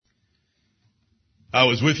I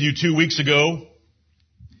was with you 2 weeks ago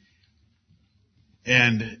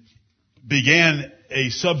and began a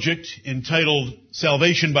subject entitled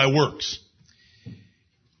Salvation by Works.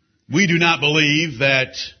 We do not believe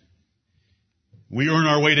that we earn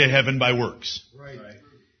our way to heaven by works. Right.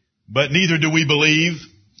 But neither do we believe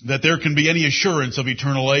that there can be any assurance of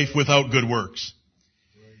eternal life without good works.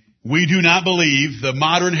 We do not believe the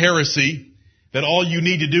modern heresy that all you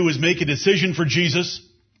need to do is make a decision for Jesus,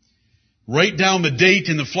 write down the date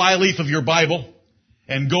in the flyleaf of your Bible,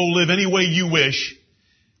 and go live any way you wish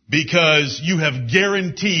because you have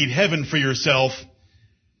guaranteed heaven for yourself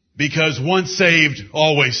because once saved,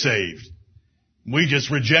 always saved. We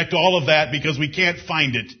just reject all of that because we can't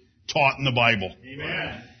find it taught in the Bible.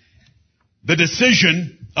 Amen. The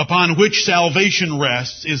decision upon which salvation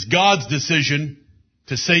rests is God's decision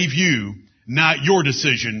to save you, not your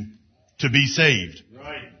decision to be saved.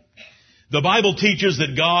 Right. The Bible teaches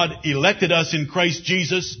that God elected us in Christ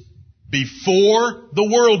Jesus before the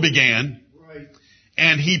world began, right,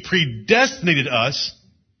 and He predestinated us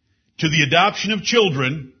to the adoption of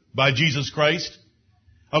children by Jesus Christ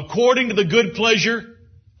according to the good pleasure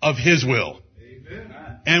of His will.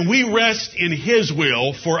 Amen. And we rest in His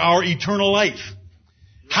will for our eternal life.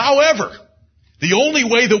 However, the only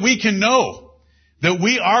way that we can know that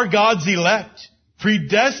we are God's elect,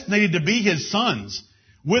 predestinated to be His sons,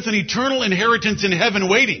 with an eternal inheritance in heaven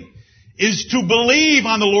waiting, is to believe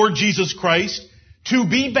on the Lord Jesus Christ, to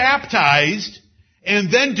be baptized,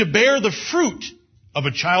 and then to bear the fruit of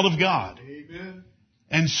a child of God. Amen.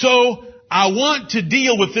 And so, I want to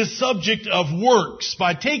deal with this subject of works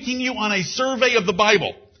by taking you on a survey of the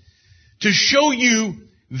Bible to show you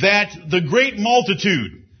that the great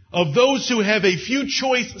multitude of those who have a few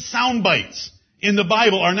choice sound bites in the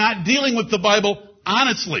Bible are not dealing with the Bible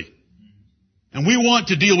honestly. And we want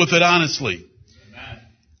to deal with it honestly. Amen.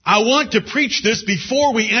 I want to preach this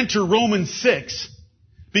before we enter Romans 6,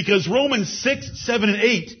 because Romans 6, 7, and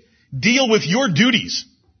 8 deal with your duties.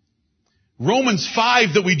 Romans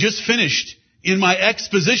 5 that we just finished in my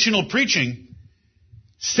expositional preaching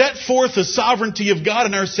set forth the sovereignty of God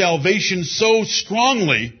in our salvation so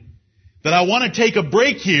strongly that I want to take a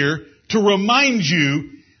break here to remind you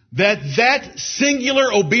that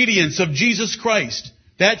singular obedience of Jesus Christ,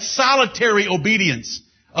 that solitary obedience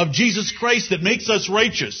of Jesus Christ that makes us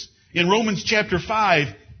righteous in Romans chapter 5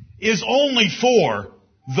 is only for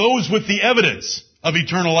those with the evidence of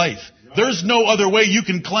eternal life. Right. There's no other way you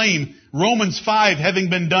can claim Romans 5 having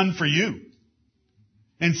been done for you.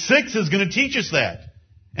 And 6 is going to teach us that.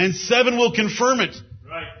 And 7 will confirm it.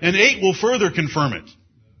 Right. And 8 will further confirm it.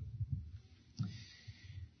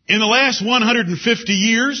 In the last 150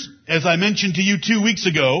 years, as I mentioned to you 2 weeks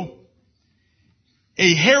ago,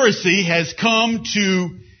 a heresy has come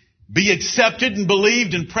to be accepted and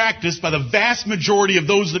believed and practiced by the vast majority of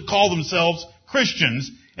those that call themselves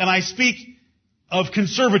Christians. And I speak of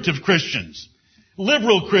conservative Christians.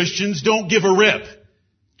 Liberal Christians don't give a rip.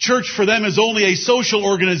 Church for them is only a social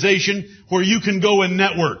organization where you can go and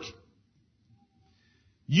network.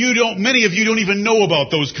 Many of you don't even know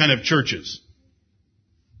about those kind of churches.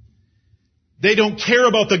 They don't care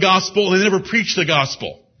about the gospel and they never preach the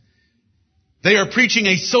gospel. They are preaching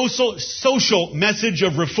a social message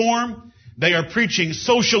of reform. They are preaching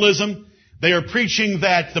socialism. They are preaching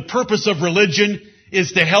that the purpose of religion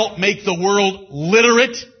is to help make the world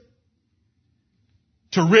literate,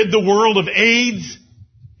 to rid the world of AIDS,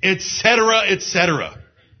 etc., etc.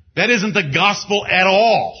 That isn't the gospel at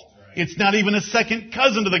all. It's not even a second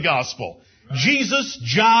cousin to the gospel. Jesus,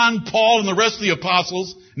 John, Paul, and the rest of the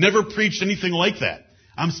apostles never preached anything like that.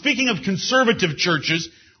 I'm speaking of conservative churches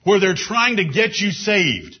where they're trying to get you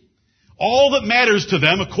saved. All that matters to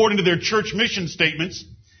them, according to their church mission statements,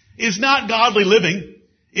 is not godly living.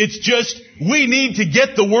 It's just, we need to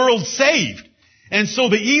get the world saved. And so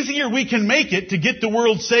the easier we can make it to get the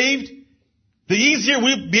world saved, the easier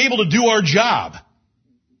we'll be able to do our job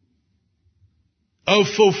of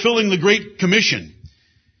fulfilling the Great Commission.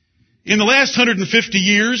 In the last 150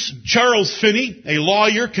 years, Charles Finney, a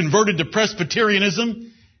lawyer converted to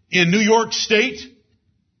Presbyterianism in New York State,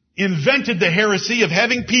 invented the heresy of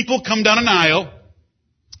having people come down an aisle,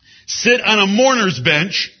 sit on a mourner's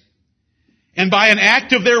bench, and by an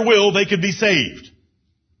act of their will, they could be saved.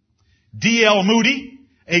 D.L. Moody,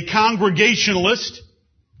 a Congregationalist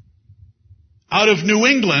out of New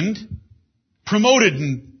England,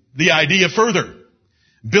 promoted the idea further.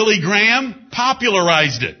 Billy Graham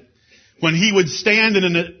popularized it when he would stand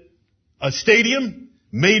in a stadium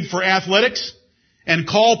made for athletics and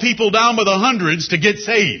call people down by the hundreds to get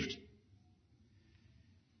saved.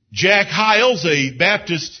 Jack Hyles, a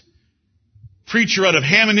Baptist preacher out of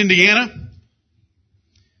Hammond, Indiana,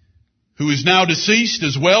 who is now deceased,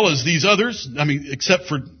 as well as these others, except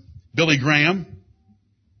for Billy Graham,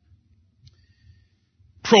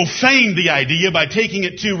 profaned the idea by taking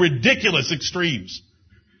it to ridiculous extremes.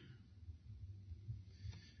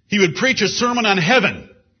 He would preach a sermon on heaven,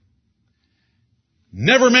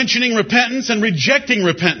 never mentioning repentance and rejecting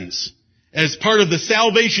repentance as part of the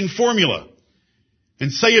salvation formula,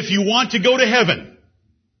 and say if you want to go to heaven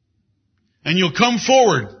and you'll come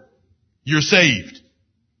forward, you're saved.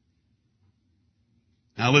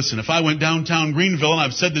 Now listen, if I went downtown Greenville, and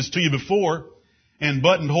I've said this to you before, and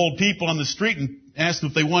buttonholed people on the street and asked them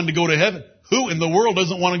if they wanted to go to heaven, who in the world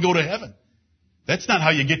doesn't want to go to heaven? That's not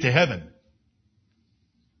how you get to heaven.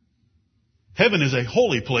 Heaven is a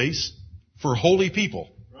holy place for holy people.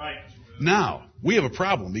 Right. Now, we have a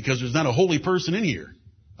problem because there's not a holy person in here,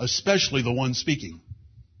 especially the one speaking.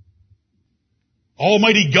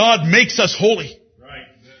 Almighty God makes us holy. Right.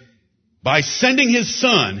 By sending His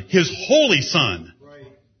Son, His holy Son. Right.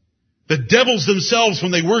 The devils themselves,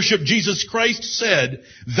 when they worshiped Jesus Christ, said,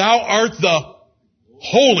 "Thou art the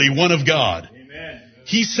Holy One of God." Amen.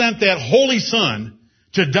 He sent that holy Son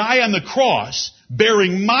to die on the cross,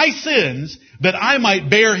 bearing my sins, that I might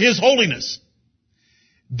bear His holiness.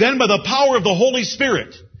 Then by the power of the Holy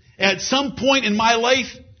Spirit, at some point in my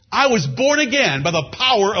life, I was born again by the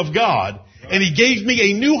power of God, and He gave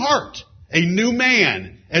me a new heart, a new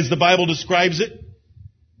man, as the Bible describes it,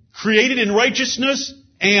 created in righteousness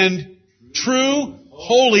and true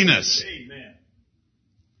holiness. Amen.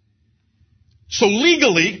 So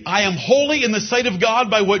legally, I am holy in the sight of God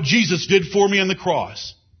by what Jesus did for me on the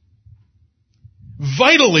cross.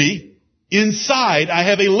 Vitally, inside, I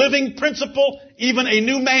have a living principle, even a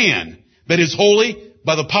new man, that is holy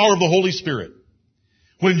by the power of the Holy Spirit.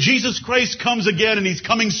 When Jesus Christ comes again, and He's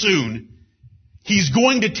coming soon, He's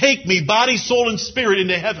going to take me, body, soul, and spirit,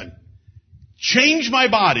 into heaven. Change my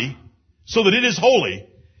body so that it is holy,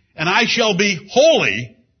 and I shall be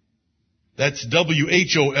holy. That's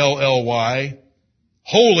W-H-O-L-L-Y.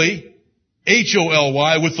 Holy,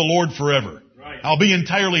 H-O-L-Y, with the Lord forever. Right. I'll be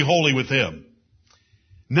entirely holy with Him.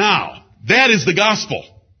 Now, that is the gospel.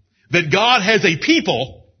 That God has a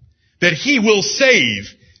people that He will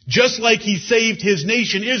save, just like He saved His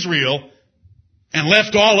nation Israel and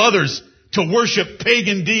left all others to worship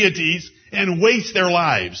pagan deities and waste their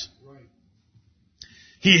lives. Right.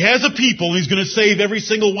 He has a people, and He's going to save every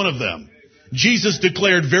single one of them. Jesus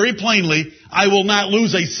declared very plainly, "I will not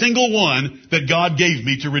lose a single one that God gave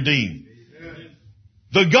me to redeem." Amen.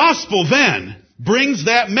 The gospel then brings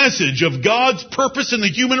that message of God's purpose in the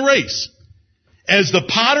human race as the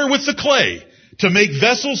potter with the clay to make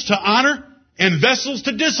vessels to honor and vessels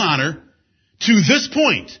to dishonor to this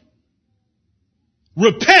point.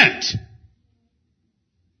 Repent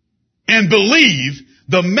and believe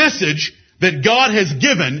the message that God has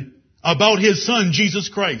given about His Son, Jesus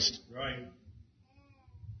Christ. Right.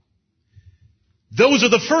 Those are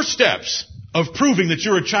the first steps of proving that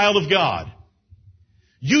you're a child of God.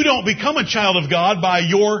 You don't become a child of God by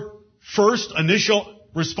your first initial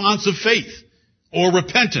response of faith or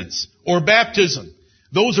repentance or baptism.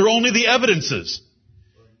 Those are only the evidences.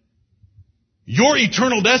 Your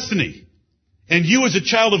eternal destiny and you as a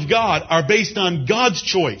child of God are based on God's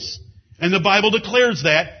choice. And the Bible declares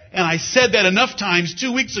that, and I said that enough times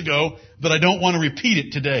 2 weeks ago that I don't want to repeat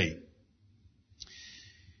it today.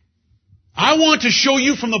 I want to show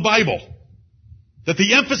you from the Bible that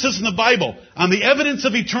the emphasis in the Bible on the evidence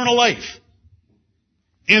of eternal life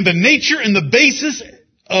and the nature and the basis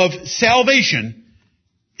of salvation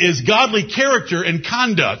is godly character and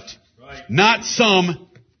conduct, Right. not some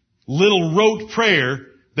little rote prayer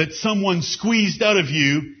that someone squeezed out of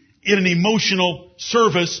you in an emotional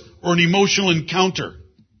service or an emotional encounter.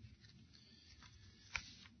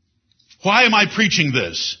 Why am I preaching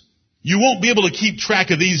this? You won't be able to keep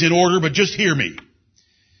track of these in order, but just hear me.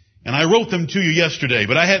 And I wrote them to you yesterday,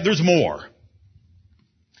 but there's more.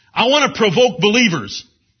 I want to provoke believers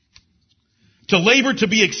to labor to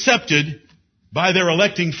be accepted by their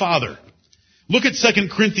electing Father. Look at 2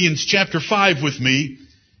 Corinthians chapter 5 with me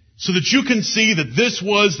so that you can see that this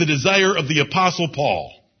was the desire of the Apostle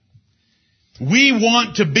Paul. We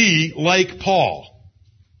want to be like Paul.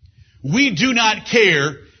 We do not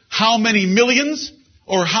care how many millions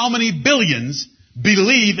or how many billions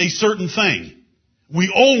believe a certain thing.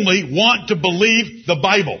 We only want to believe the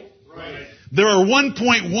Bible. Right. There are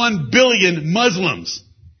 1.1 billion Muslims.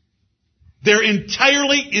 They're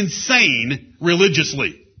entirely insane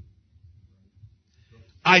religiously.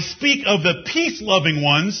 I speak of the peace-loving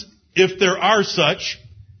ones, if there are such,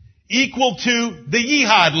 equal to the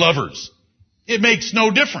jihad lovers. It makes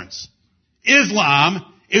no difference. Islam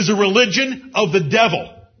is a religion of the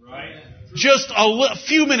devil. Right. just a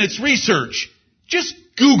few minutes research. Just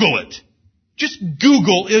Google it. Just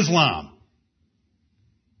Google Islam.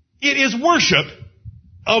 It is worship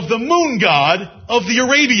of the moon god of the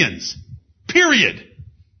Arabians. Period.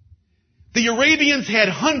 The Arabians had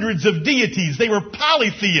hundreds of deities. They were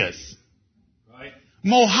polytheists. Right.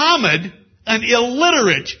 Muhammad, an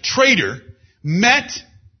illiterate trader, met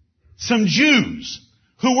some Jews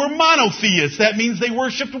who were monotheists. That means they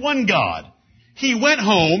worshipped one God. He went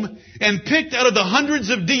home and picked out of the hundreds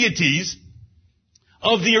of deities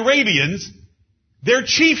of the Arabians their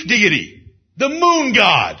chief deity, the moon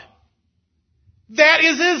god. That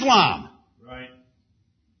is Islam. Right.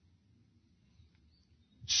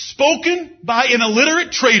 Spoken by an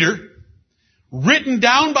illiterate trader, written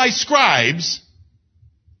down by scribes,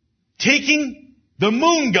 taking the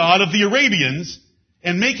moon god of the Arabians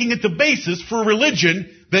and making it the basis for a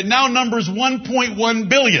religion that now numbers 1.1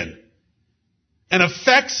 billion and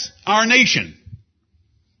affects our nation.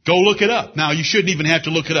 Go look it up. Now, you shouldn't even have to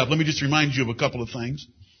look it up. Let me just remind you of a couple of things.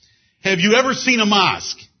 Have you ever seen a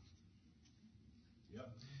mosque?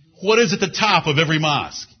 What is at the top of every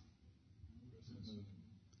mosque?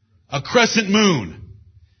 A crescent moon.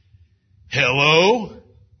 Hello?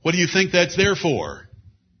 What do you think that's there for?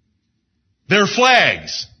 Their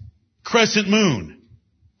flags. Crescent moon.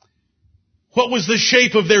 What was the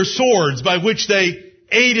shape of their swords by which they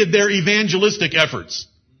aided their evangelistic efforts?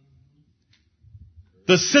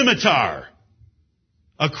 The scimitar.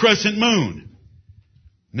 A crescent moon.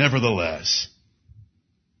 Nevertheless,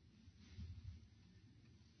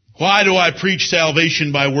 why do I preach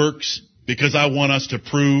salvation by works? Because I want us to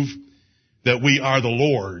prove that we are the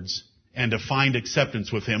Lord's and to find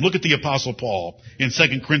acceptance with Him. Look at the Apostle Paul in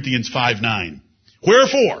 2 Corinthians 5:9.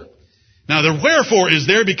 Wherefore? Now the wherefore is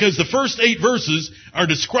there because the first 8 verses are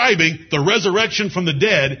describing the resurrection from the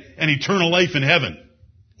dead and eternal life in heaven.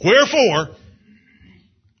 Wherefore,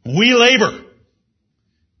 we labor.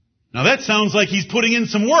 Now that sounds like he's putting in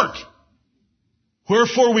some work.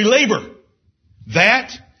 Wherefore we labor.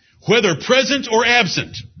 That, whether present or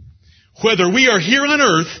absent, whether we are here on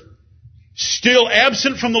earth, still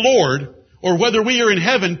absent from the Lord, or whether we are in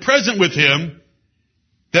heaven, present with Him,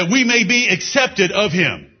 that we may be accepted of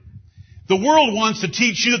Him. The world wants to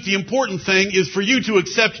teach you that the important thing is for you to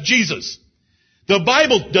accept Jesus. The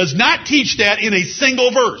Bible does not teach that in a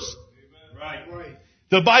single verse. Right.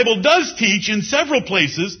 The Bible does teach in several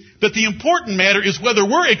places that the important matter is whether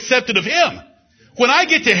we're accepted of Him. When I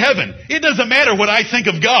get to heaven, it doesn't matter what I think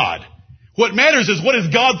of God. What matters is what does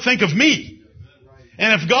God think of me?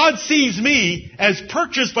 And if God sees me as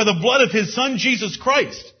purchased by the blood of His Son, Jesus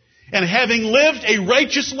Christ, and having lived a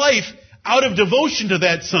righteous life out of devotion to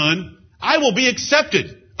that Son, I will be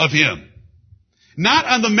accepted of Him. Not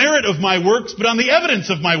on the merit of my works, but on the evidence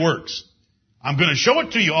of my works. I'm going to show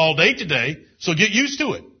it to you all day today, so get used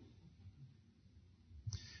to it.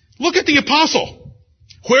 Look at the apostle.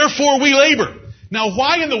 Wherefore we labor. Now,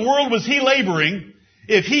 why in the world was he laboring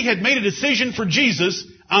if he had made a decision for Jesus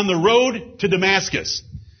on the road to Damascus?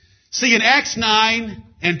 See, in Acts 9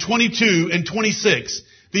 and 22 and 26,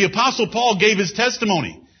 the Apostle Paul gave his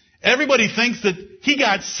testimony. Everybody thinks that he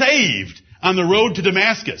got saved on the road to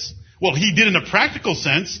Damascus. Well, he did in a practical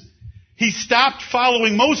sense. He stopped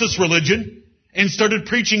following Moses' religion and started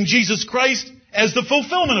preaching Jesus Christ as the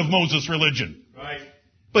fulfillment of Moses' religion. Right.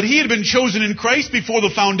 But he had been chosen in Christ before the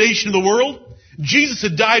foundation of the world. Jesus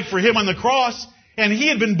had died for him on the cross, and he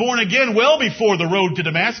had been born again well before the road to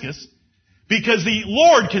Damascus, because the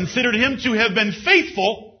Lord considered him to have been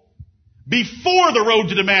faithful before the road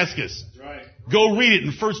to Damascus. That's right. Go read it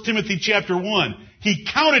in 1 Timothy chapter 1. He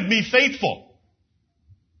counted me faithful.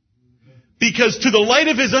 Because to the light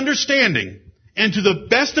of his understanding and to the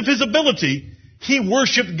best of his ability, he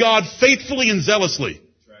worshiped God faithfully and zealously.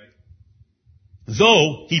 That's right.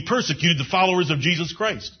 Though he persecuted the followers of Jesus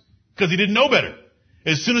Christ. Because he didn't know better.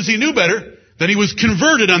 As soon as he knew better, then he was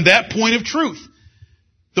converted on that point of truth.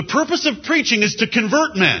 The purpose of preaching is to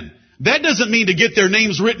convert men. That doesn't mean to get their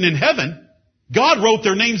names written in heaven. God wrote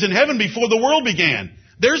their names in heaven before the world began.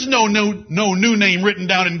 There's no new name written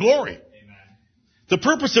down in glory. Amen. The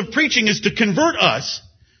purpose of preaching is to convert us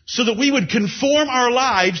so that we would conform our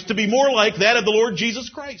lives to be more like that of the Lord Jesus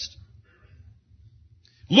Christ.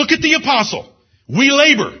 Look at the apostle. We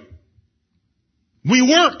labor. We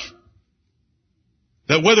work.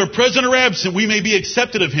 That whether present or absent, we may be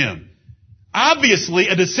accepted of Him. Obviously,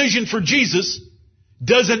 a decision for Jesus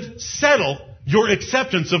doesn't settle your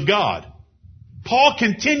acceptance of God. Paul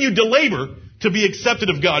continued to labor to be accepted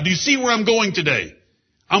of God. Do you see where I'm going today?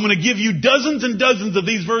 I'm going to give you dozens and dozens of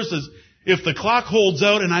these verses if the clock holds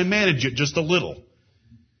out and I manage it just a little.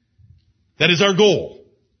 That is our goal.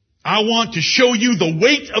 I want to show you the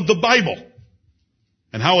weight of the Bible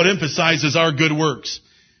and how it emphasizes our good works.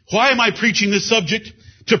 Why am I preaching this subject?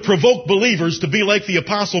 To provoke believers to be like the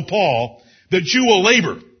Apostle Paul, that you will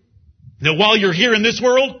labor, that while you're here in this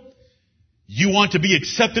world, you want to be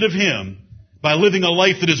accepted of Him by living a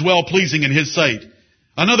life that is well-pleasing in His sight.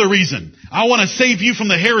 Another reason, I want to save you from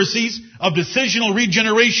the heresies of decisional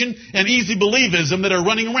regeneration and easy believism that are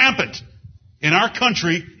running rampant in our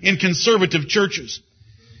country in conservative churches.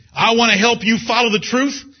 I want to help you follow the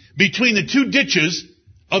truth between the two ditches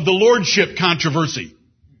of the lordship controversy.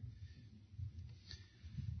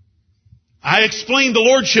 I explained the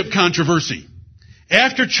lordship controversy.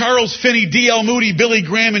 After Charles Finney, D.L. Moody, Billy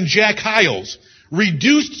Graham, and Jack Hyles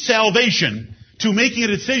reduced salvation to making a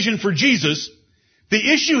decision for Jesus,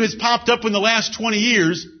 the issue has popped up in the last 20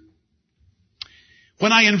 years.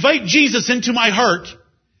 When I invite Jesus into my heart,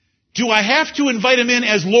 do I have to invite Him in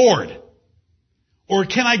as Lord? Or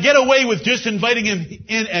can I get away with just inviting Him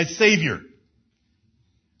in as Savior?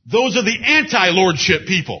 Those are the anti-lordship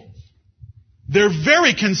people. They're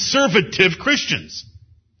very conservative Christians,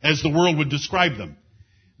 as the world would describe them.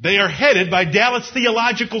 They are headed by Dallas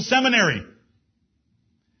Theological Seminary,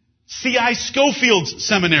 C.I. Schofield's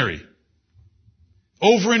seminary,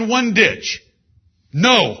 over in one ditch.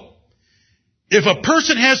 No. If a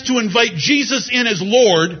person has to invite Jesus in as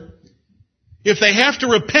Lord, if they have to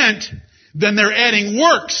repent, then they're adding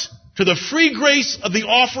works to the free grace of the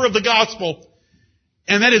offer of the gospel,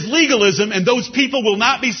 and that is legalism, and those people will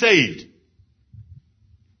not be saved.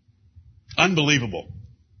 Unbelievable.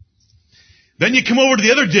 Then you come over to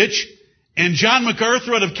the other ditch, and John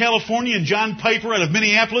MacArthur out of California and John Piper out of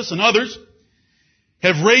Minneapolis and others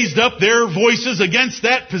have raised up their voices against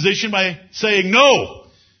that position by saying, no,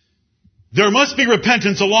 there must be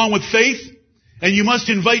repentance along with faith, and you must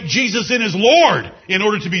invite Jesus in as Lord in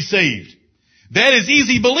order to be saved. That is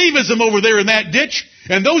easy believism over there in that ditch,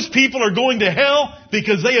 and those people are going to hell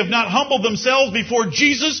because they have not humbled themselves before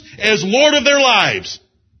Jesus as Lord of their lives.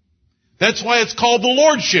 That's why it's called the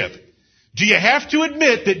Lordship. Do you have to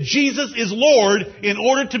admit that Jesus is Lord in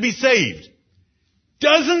order to be saved?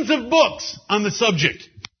 Dozens of books on the subject.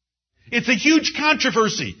 It's a huge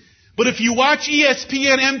controversy. But if you watch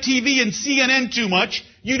ESPN, MTV, and CNN too much,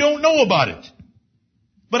 you don't know about it.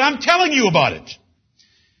 But I'm telling you about it.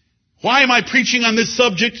 Why am I preaching on this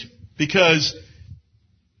subject? Because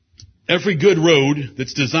every good road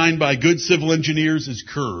that's designed by good civil engineers is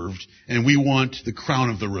curved, and we want the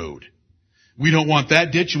crown of the road. We don't want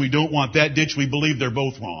that ditch, and we don't want that ditch. We believe they're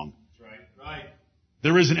both wrong. That's right.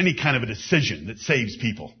 There isn't any kind of a decision that saves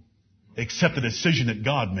people, except the decision that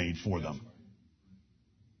God made for them.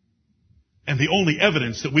 And the only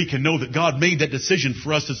evidence that we can know that God made that decision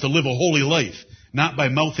for us is to live a holy life, not by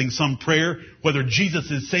mouthing some prayer, whether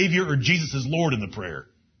Jesus is Savior or Jesus is Lord in the prayer.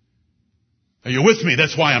 Are you with me?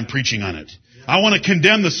 That's why I'm preaching on it. I want to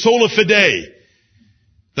condemn the sola fide,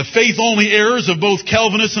 the faith-only errors of both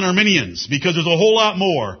Calvinists and Arminians, because there's a whole lot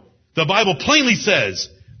more. The Bible plainly says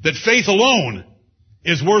that faith alone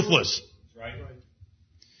is worthless. Right.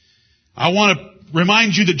 I want to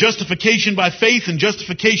remind you that justification by faith and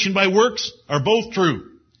justification by works are both true.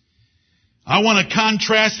 I want to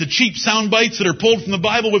contrast the cheap sound bites that are pulled from the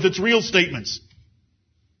Bible with its real statements.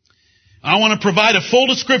 I want to provide a full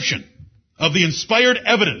description of the inspired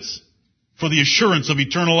evidence for the assurance of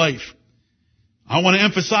eternal life. I want to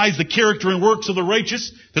emphasize the character and works of the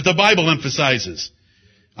righteous that the Bible emphasizes.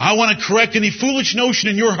 I want to correct any foolish notion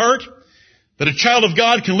in your heart that a child of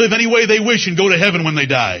God can live any way they wish and go to heaven when they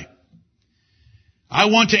die. I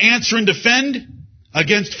want to answer and defend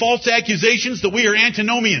against false accusations that we are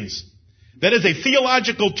antinomians. That is a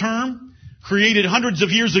theological term created hundreds of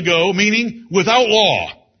years ago, meaning without law.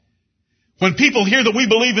 When people hear that we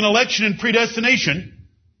believe in election and predestination,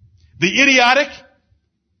 the idiotic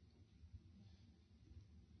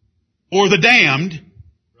or the damned,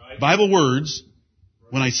 Right. Bible words,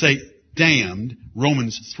 when I say damned,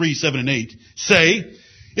 Romans 3, 7, and 8, say,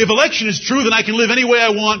 if election is true, then I can live any way I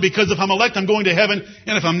want, because if I'm elect, I'm going to heaven,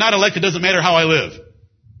 and if I'm not elect, it doesn't matter how I live.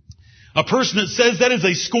 A person that says that is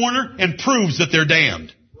a scorner and proves that they're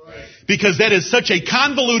damned. Right. Because that is such a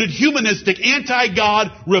convoluted, humanistic,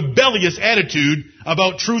 anti-God, rebellious attitude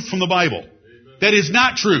about truth from the Bible. Amen. That is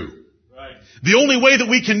not true. Right. The only way that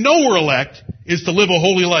we can know we're elect is to live a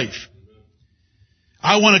holy life.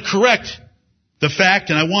 I want to correct the fact,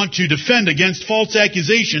 and I want to defend against false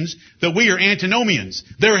accusations that we are antinomians.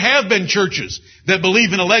 There have been churches that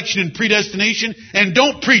believe in election and predestination and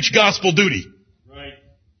don't preach gospel duty. Right.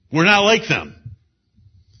 We're not like them.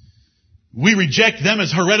 We reject them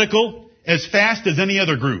as heretical as fast as any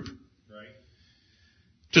other group. Right.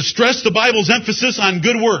 to stress the Bible's emphasis on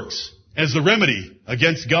good works as the remedy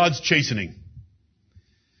against God's chastening.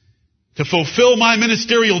 To fulfill my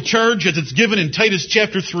ministerial charge as it's given in Titus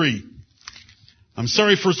chapter 3. I'm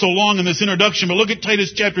sorry for so long in this introduction, but look at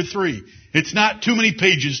Titus chapter 3. It's not too many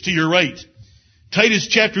pages to your right. Titus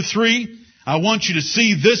chapter 3, I want you to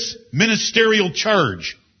see this ministerial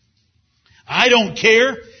charge. I don't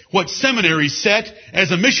care what seminaries set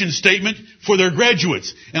as a mission statement for their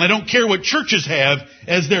graduates. And I don't care what churches have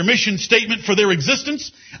as their mission statement for their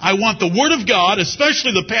existence. I want the Word of God,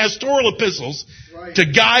 especially the pastoral epistles, to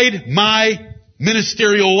guide my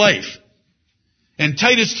ministerial life. And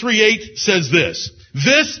Titus 3:8 says this.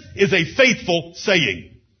 This is a faithful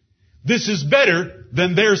saying. This is better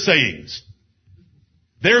than their sayings.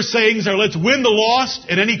 Their sayings are, let's win the lost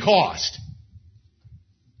at any cost.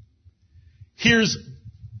 Here's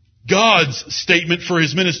God's statement for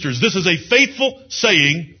His ministers. This is a faithful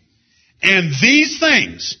saying, and these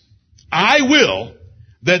things I will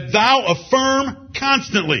that thou affirm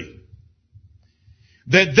constantly,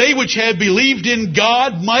 that they which have believed in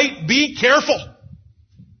God might be careful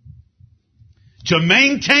to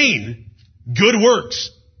maintain good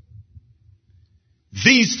works.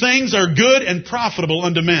 These things are good and profitable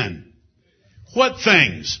unto men. What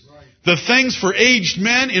things? The things for aged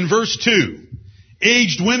men in verse 2.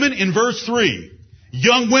 Aged women in verse 3.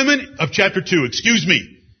 Young women of chapter 2,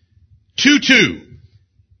 2:2.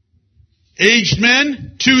 Aged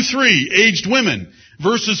men, 2:3. Aged women.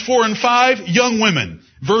 Verses 4 and 5, young women.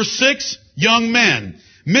 Verse 6, young men.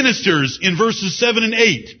 Ministers in verses 7 and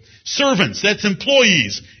 8. Servants, that's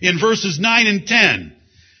employees, in verses 9 and 10.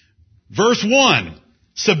 Verse 1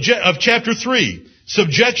 of chapter 3,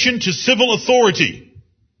 subjection to civil authority,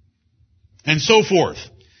 and so forth.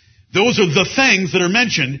 Those are the things that are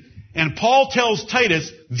mentioned, and Paul tells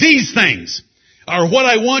Titus, these things are what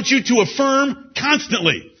I want you to affirm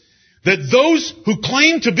constantly, that those who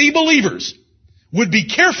claim to be believers would be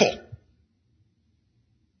careful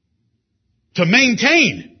to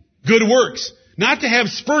maintain good works, not to have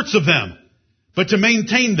spurts of them, but to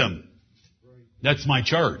maintain them. That's my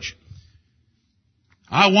charge.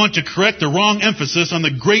 I want to correct the wrong emphasis on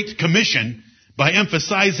the Great Commission by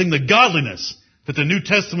emphasizing the godliness that the New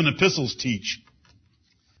Testament epistles teach.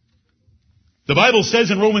 The Bible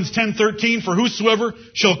says in Romans 10:13, for whosoever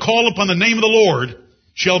shall call upon the name of the Lord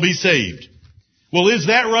shall be saved. Well, is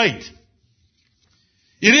that right?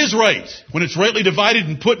 It is right when it's rightly divided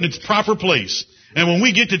and put in its proper place. And when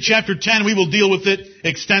we get to chapter 10, we will deal with it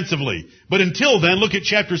extensively. But until then, look at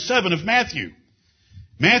chapter 7 of Matthew.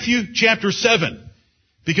 Matthew chapter 7.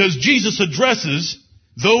 Because Jesus addresses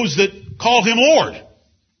those that call Him Lord.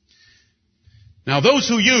 Now, those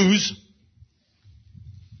who use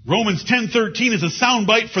Romans 10:13 as a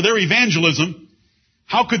soundbite for their evangelism,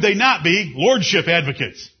 how could they not be lordship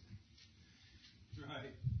advocates?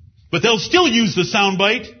 Right. But they'll still use the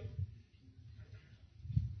soundbite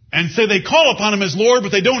and say they call upon Him as Lord,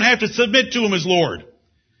 but they don't have to submit to Him as Lord.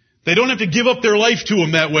 They don't have to give up their life to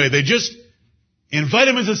Him that way. They just invite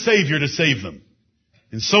Him as a Savior to save them.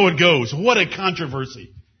 And so it goes. What a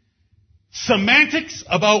controversy. Semantics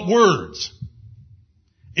about words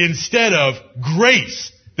instead of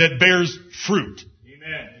grace that bears fruit.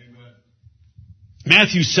 Amen.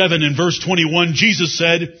 Matthew 7 and verse 21, Jesus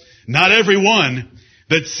said, not every one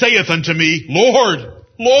that saith unto me, Lord,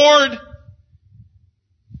 Lord,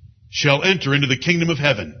 shall enter into the kingdom of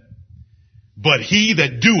heaven, but he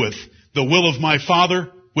that doeth the will of my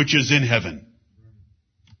Father which is in heaven.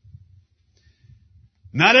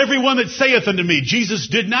 Not everyone that saith unto me, Jesus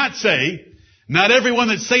did not say, not everyone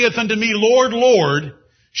that saith unto me, Lord, Lord,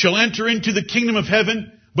 shall enter into the kingdom of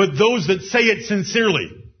heaven, but those that say it sincerely.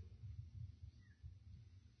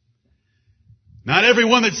 Not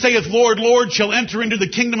everyone that saith, Lord, Lord, shall enter into the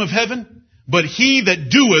kingdom of heaven, but he that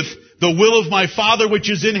doeth the will of my Father which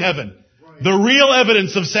is in heaven. Right. The real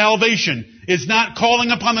evidence of salvation is not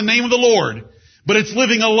calling upon the name of the Lord, but it's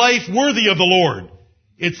living a life worthy of the Lord.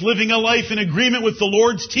 It's living a life in agreement with the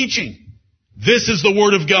Lord's teaching. This is the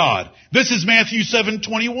Word of God. This is Matthew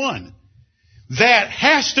 7:21. That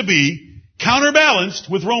has to be counterbalanced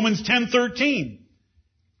with Romans 10:13.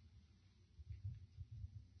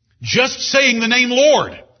 Just saying the name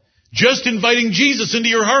Lord, just inviting Jesus into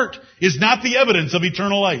your heart is not the evidence of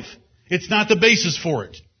eternal life. It's not the basis for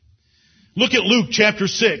it. Look at Luke chapter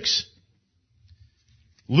 6.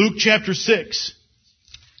 Luke chapter 6.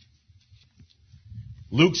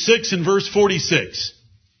 Luke 6 and verse 46.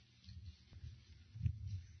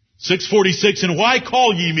 6:46, and why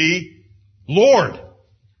call ye me Lord?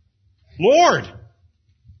 Lord.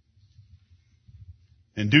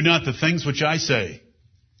 And do not the things which I say.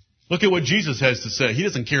 Look at what Jesus has to say. He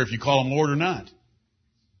doesn't care if you call him Lord or not.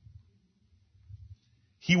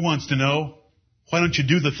 He wants to know, why don't you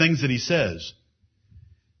do the things that he says?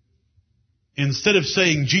 Instead of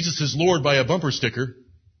saying Jesus is Lord by a bumper sticker,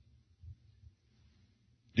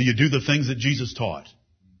 do you do the things that Jesus taught?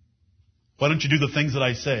 Why don't you do the things that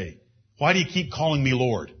I say? Why do you keep calling me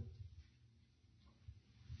Lord?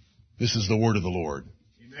 This is the word of the Lord.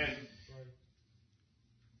 Amen.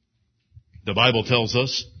 The Bible tells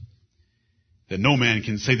us that no man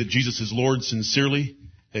can say that Jesus is Lord sincerely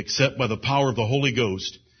except by the power of the Holy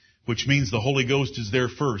Ghost, which means the Holy Ghost is there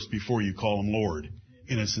first before you call him Lord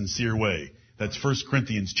in a sincere way. That's 1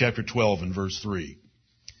 Corinthians chapter 12 and verse 3.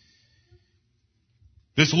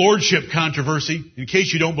 This lordship controversy, in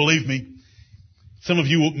case you don't believe me, some of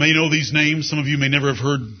you may know these names, some of you may never have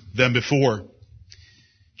heard them before.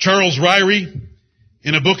 Charles Ryrie,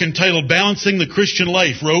 in a book entitled Balancing the Christian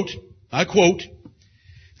Life, wrote, I quote,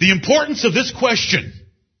 "The importance of this question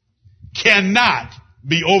cannot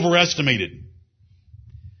be overestimated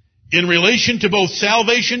in relation to both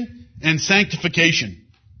salvation and sanctification.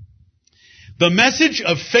 The message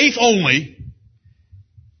of faith only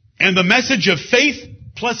and the message of faith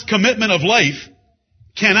plus commitment of life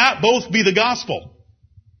cannot both be the gospel.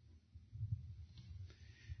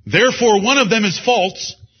 Therefore, one of them is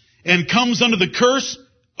false and comes under the curse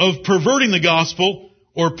of perverting the gospel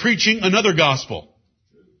or preaching another gospel."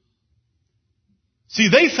 See,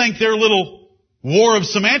 they think their little war of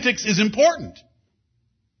semantics is important.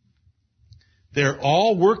 They're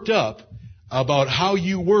all worked up about how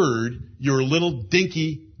you word your little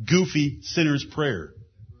dinky, goofy sinner's prayer.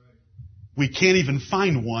 We can't even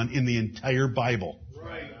find one in the entire Bible.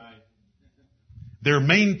 Their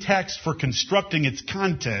main text for constructing its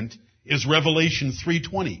content is Revelation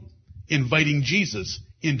 3:20, inviting Jesus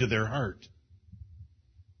into their heart.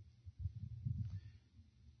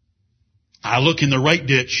 I look in the right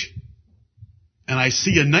ditch, and I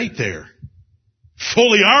see a knight there,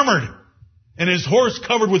 fully armored, and his horse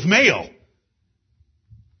covered with mail,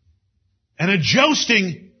 and a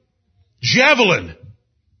jousting javelin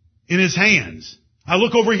in his hands. I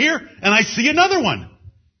look over here, and I see another one,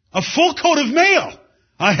 a full coat of mail,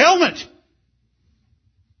 a helmet,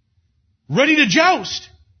 ready to joust.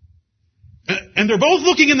 And they're both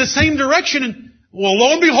looking in the same direction, and, well,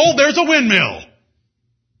 lo and behold, there's a windmill.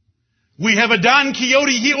 We have a Don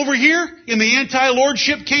Quixote over here in the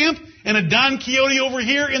anti-lordship camp and a Don Quixote over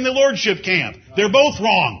here in the lordship camp. They're both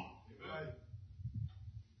wrong.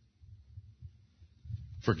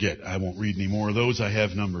 Forget, I won't read any more of those. I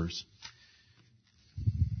have numbers.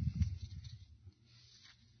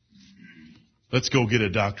 Let's go get a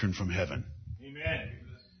doctrine from heaven. Amen.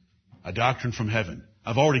 A doctrine from heaven.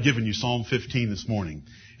 I've already given you Psalm 15 this morning.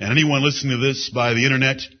 And anyone listening to this by the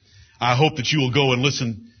internet, I hope that you will go and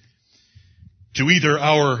listen to either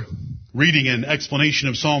our reading and explanation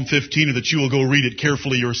of Psalm 15 or that you will go read it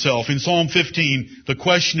carefully yourself. In Psalm 15, the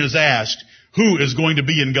question is asked, who is going to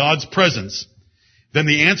be in God's presence? Then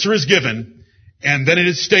the answer is given, and then it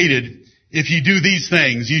is stated, if you do these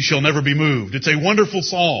things, you shall never be moved. It's a wonderful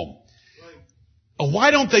psalm.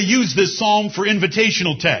 Why don't they use this psalm for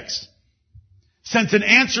invitational text? Since it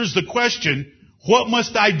answers the question, what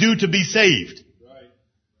must I do to be saved?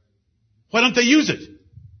 Why don't they use it?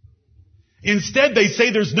 Instead, they say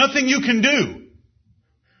there's nothing you can do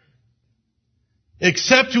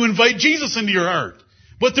except to invite Jesus into your heart.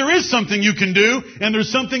 But there is something you can do, and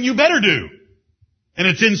there's something you better do. And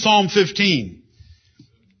it's in Psalm 15.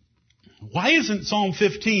 Why isn't Psalm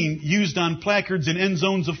 15 used on placards in end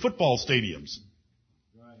zones of football stadiums?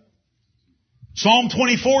 Psalm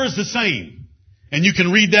 24 is the same. And you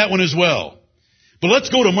can read that one as well. But let's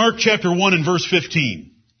go to Mark chapter 1 and verse 15.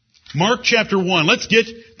 Mark chapter 1. Let's get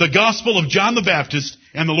the gospel of John the Baptist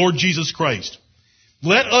and the Lord Jesus Christ.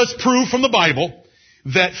 Let us prove from the Bible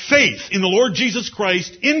that faith in the Lord Jesus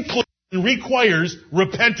Christ includes and requires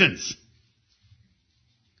repentance.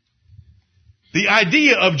 The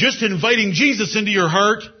idea of just inviting Jesus into your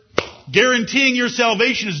heart, guaranteeing your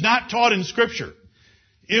salvation, is not taught in Scripture.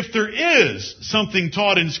 If there is something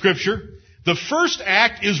taught in Scripture, the first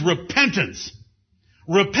act is repentance.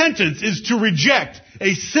 Repentance is to reject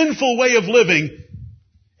a sinful way of living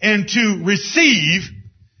and to receive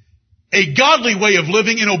a godly way of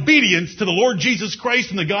living in obedience to the Lord Jesus Christ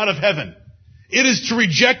and the God of heaven. It is to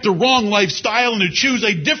reject the wrong lifestyle and to choose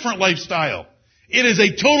a different lifestyle. It is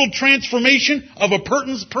a total transformation of a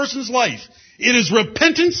person's life. It is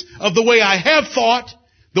repentance of the way I have thought,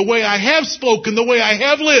 the way I have spoken, the way I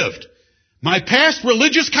have lived. My past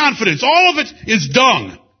religious confidence, all of it is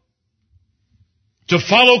dung. To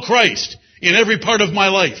follow Christ in every part of my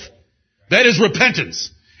life. That is repentance.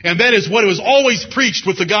 And that is what was always preached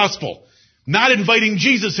with the gospel. Not inviting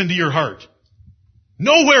Jesus into your heart.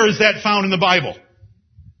 Nowhere is that found in the Bible.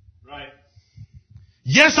 Right.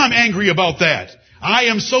 Yes, I'm angry about that. I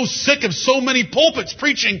am so sick of so many pulpits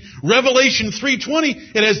preaching Revelation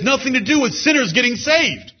 3:20. It has nothing to do with sinners getting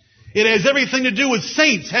saved. It has everything to do with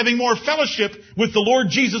saints having more fellowship with the Lord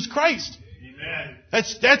Jesus Christ. Amen.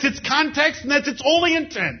 That's its context and that's its only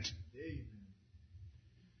intent.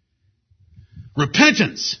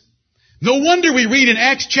 Repentance. No wonder we read in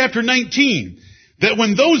Acts chapter 19 that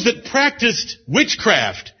when those that practiced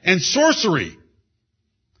witchcraft and sorcery,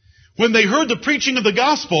 when they heard the preaching of the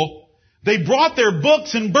gospel, they brought their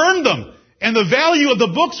books and burned them. And the value of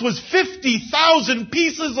the books was 50,000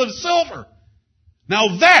 pieces of silver.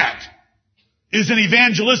 Now that is an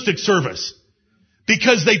evangelistic service.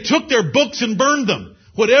 Because they took their books and burned them.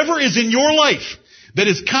 Whatever is in your life that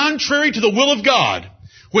is contrary to the will of God,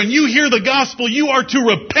 when you hear the gospel, you are to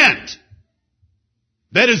repent.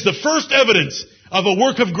 That is the first evidence of a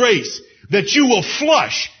work of grace, that you will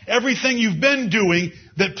flush everything you've been doing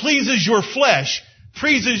that pleases your flesh,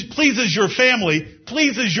 pleases your family,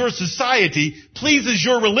 pleases your society, pleases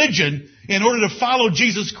your religion in order to follow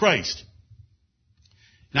Jesus Christ.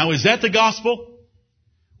 Now, is that the gospel?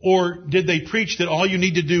 Or did they preach that all you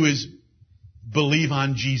need to do is believe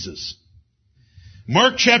on Jesus?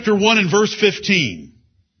 Mark chapter 1 and verse 15.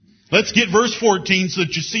 Let's get verse 14 so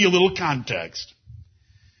that you see a little context.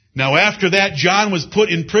 Now after that, John was put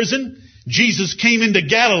in prison. Jesus came into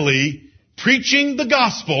Galilee preaching the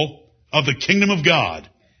gospel of the kingdom of God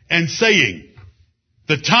and saying,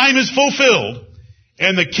 the time is fulfilled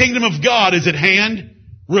and the kingdom of God is at hand.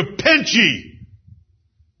 Repent ye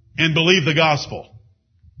and believe the gospel.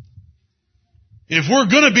 If we're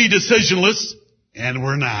going to be decisionless, and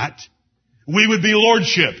we're not, we would be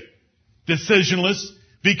lordship decisionless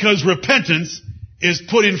because repentance is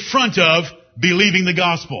put in front of believing the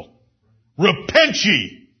gospel. Repent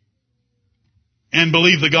ye and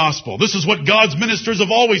believe the gospel. This is what God's ministers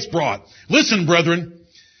have always brought. Listen, brethren,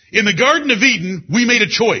 in the Garden of Eden, we made a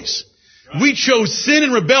choice. We chose sin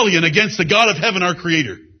and rebellion against the God of heaven, our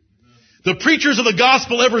Creator. The preachers of the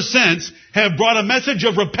gospel ever since have brought a message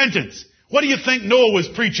of repentance. What do you think Noah was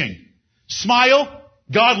preaching? Smile,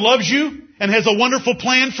 God loves you and has a wonderful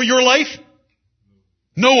plan for your life?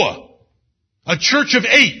 Noah, a church of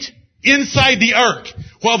 8 inside the ark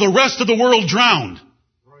while the rest of the world drowned.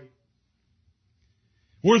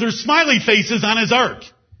 Were there smiley faces on his ark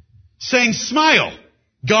saying, smile,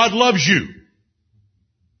 God loves you?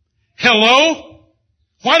 Hello?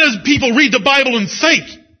 Why does people read the Bible and think?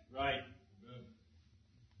 Right.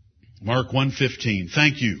 Mark 1:15.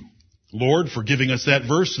 Thank you, Lord, for giving us that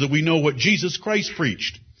verse so that we know what Jesus Christ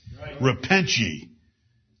preached. Right. Repent ye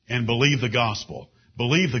and believe the gospel.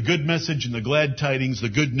 Believe the good message and the glad tidings, the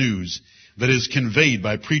good news that is conveyed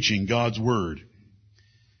by preaching God's word.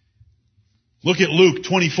 Look at Luke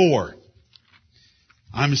 24.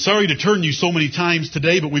 I'm sorry to turn you so many times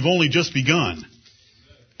today, but we've only just begun.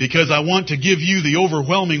 Because I want to give you the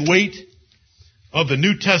overwhelming weight of the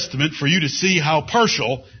New Testament for you to see how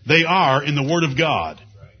partial they are in the Word of God.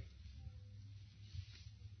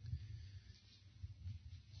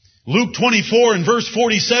 Luke 24 and verse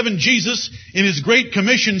 47, Jesus in His Great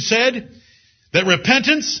Commission said that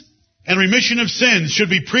repentance and remission of sins should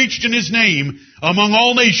be preached in His name among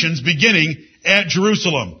all nations, beginning at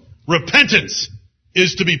Jerusalem. Repentance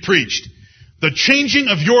is to be preached. The changing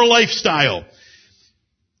of your lifestyle.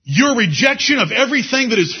 Your rejection of everything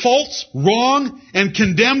that is false, wrong, and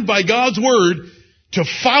condemned by God's Word to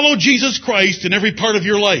follow Jesus Christ in every part of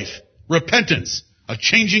your life. Repentance. A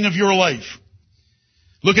changing of your life.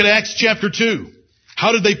 Look at Acts chapter 2.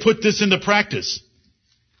 How did they put this into practice?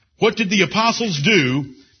 What did the apostles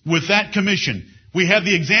do with that commission? We have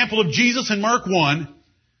the example of Jesus in Mark 1,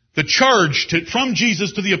 the charge from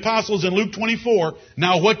Jesus to the apostles in Luke 24.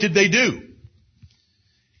 Now what did they do?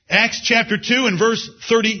 Acts chapter 2 and verse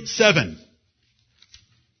 37.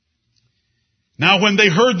 Now when they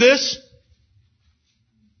heard this,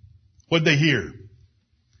 what did they hear?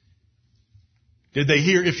 Did they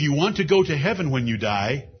hear, if you want to go to heaven when you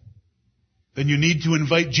die, then you need to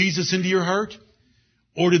invite Jesus into your heart?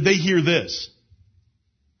 Or did they hear this?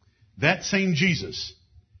 That same Jesus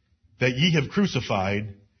that ye have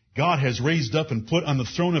crucified, God has raised up and put on the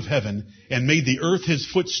throne of heaven and made the earth His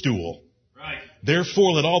footstool. Right.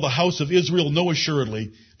 Therefore let all the house of Israel know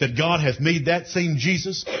assuredly that God hath made that same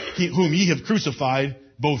Jesus, whom ye have crucified,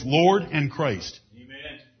 both Lord and Christ.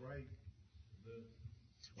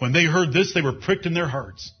 When they heard this, they were pricked in their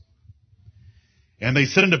hearts. And they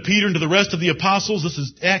said unto Peter and to the rest of the apostles, this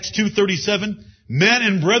is Acts 2:37, men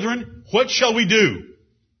and brethren, what shall we do?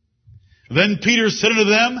 Then Peter said unto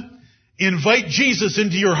them, invite Jesus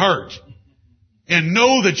into your heart and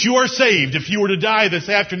know that you are saved if you were to die this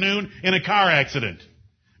afternoon in a car accident.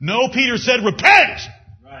 No, Peter said, repent!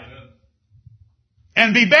 Right.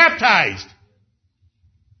 And be baptized.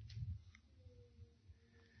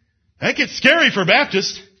 That gets scary for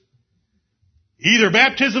Baptists. Either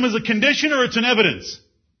baptism is a condition or it's an evidence.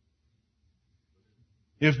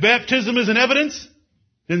 If baptism is an evidence,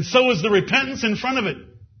 then so is the repentance in front of it.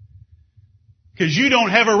 Because you don't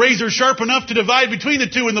have a razor sharp enough to divide between the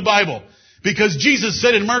two in the Bible. Because Jesus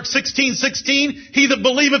said in Mark 16:16, he that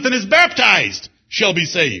believeth and is baptized shall be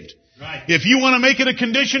saved. Right. If you want to make it a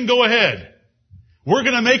condition, go ahead. We're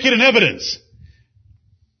going to make it an evidence.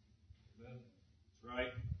 Right.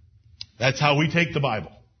 That's how we take the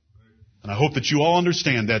Bible. And I hope that you all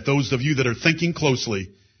understand that, those of you that are thinking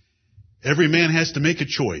closely, every man has to make a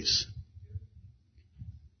choice.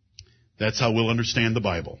 That's how we'll understand the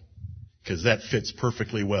Bible. Because that fits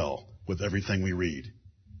perfectly well with everything we read.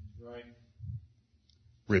 Right.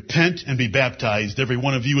 Repent and be baptized, every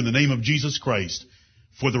one of you, in the name of Jesus Christ,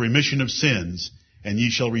 for the remission of sins, and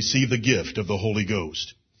ye shall receive the gift of the Holy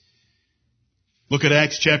Ghost. Look at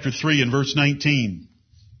Acts chapter 3 and verse 19.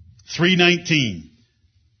 3:19.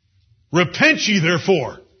 Repent ye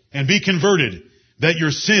therefore, and be converted, that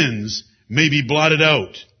your sins may be blotted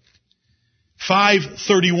out.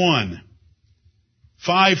 5:31.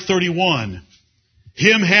 5:31.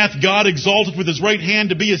 Him hath God exalted with his right hand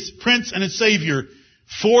to be his prince and his savior,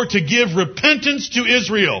 for to give repentance to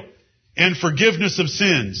Israel and forgiveness of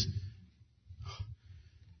sins.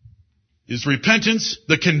 Is repentance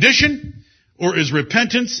the condition, or is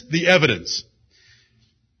repentance the evidence?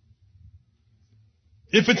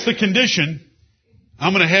 If it's the condition,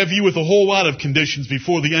 I'm going to have you with a whole lot of conditions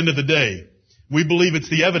before the end of the day. We believe it's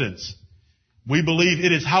the evidence. We believe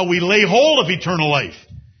it is how we lay hold of eternal life.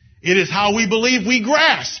 It is how we believe we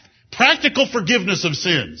grasp practical forgiveness of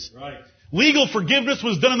sins. Right. Legal forgiveness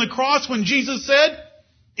was done on the cross when Jesus said,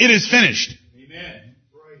 it is finished. Amen.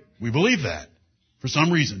 Right. We believe that. For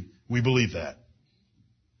some reason, we believe that.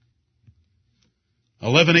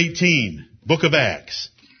 11:18, Book of Acts.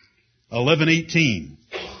 11:18.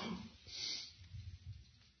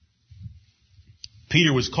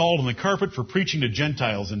 Peter was called on the carpet for preaching to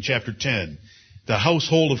Gentiles in chapter 10, the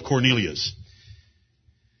household of Cornelius.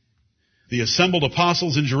 The assembled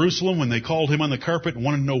apostles in Jerusalem, when they called him on the carpet and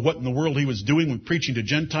wanted to know what in the world he was doing with preaching to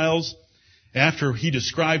Gentiles, after he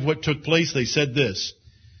described what took place, they said this.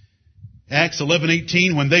 Acts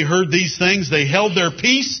 11:18, when they heard these things, they held their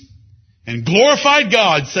peace and glorified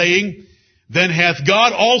God, saying, then hath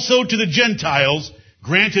God also to the Gentiles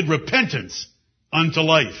granted repentance unto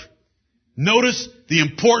life. Notice the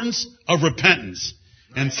importance of repentance.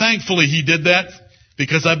 And thankfully he did that,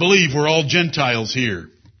 because I believe we're all Gentiles here.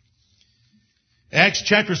 Acts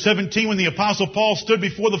chapter 17, when the Apostle Paul stood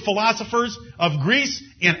before the philosophers of Greece,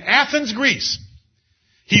 in Athens, Greece,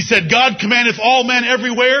 he said, God commandeth all men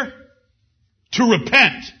everywhere to repent.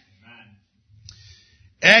 Amen.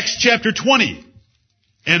 Acts chapter 20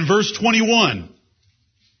 and verse 21.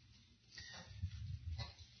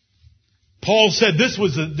 Paul said this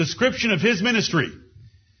was a description of his ministry.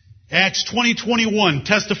 Acts 20:21,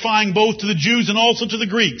 testifying both to the Jews and also to the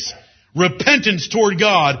Greeks, repentance toward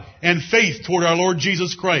God and faith toward our Lord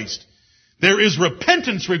Jesus Christ. There is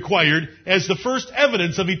repentance required as the first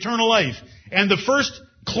evidence of eternal life, and the first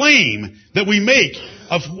claim that we make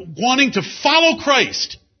of wanting to follow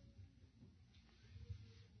Christ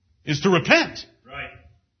is to repent. Right.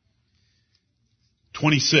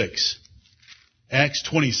 26. Acts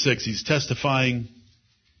 26, he's testifying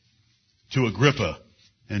to Agrippa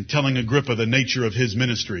and telling Agrippa the nature of his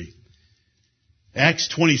ministry. Acts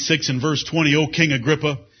 26 and verse 20, O King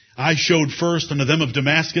Agrippa, I showed first unto them of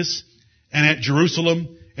Damascus and at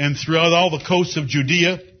Jerusalem and throughout all the coasts of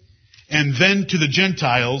Judea, and then to the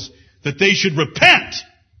Gentiles, that they should repent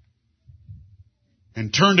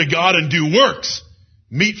and turn to God and do works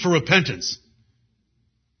meet for repentance.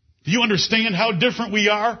 Do you understand how different we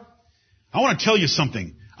are? I want to tell you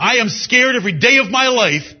something. I am scared every day of my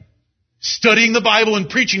life studying the Bible and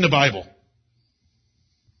preaching the Bible.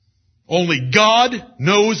 Only God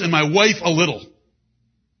knows, and my wife a little.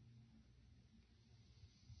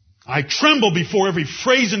 I tremble before every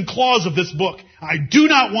phrase and clause of this book. I do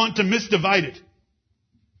not want to misdivide it.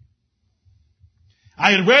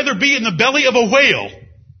 I had rather be in the belly of a whale,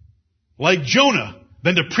 like Jonah,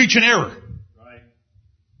 than to preach an error. Right.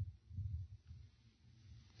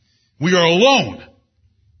 We are alone.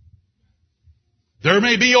 There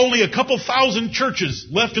may be only a couple thousand churches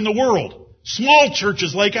left in the world, small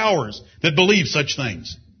churches like ours, that believe such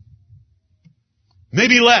things.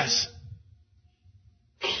 Maybe less.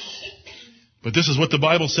 But this is what the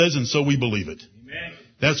Bible says, and so we believe it. Amen.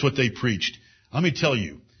 That's what they preached. Let me tell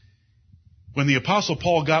you, when the Apostle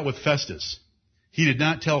Paul got with Festus, he did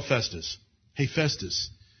not tell Festus, "Hey Festus,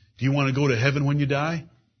 do you want to go to heaven when you die?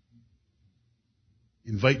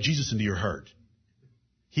 Invite Jesus into your heart."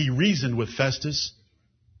 He reasoned with Festus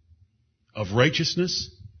of righteousness,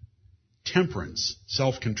 temperance,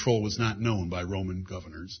 self-control was not known by Roman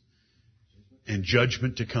governors, and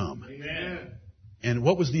judgment to come. Amen. And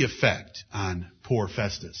what was the effect on poor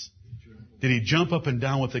Festus? Did he jump up and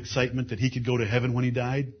down with excitement that he could go to heaven when he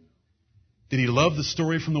died? Did he love the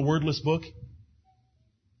story from the wordless book?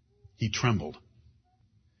 He trembled.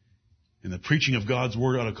 And the preaching of God's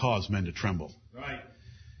word ought to cause men to tremble. Right.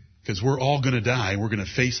 Because we're all going to die, and we're going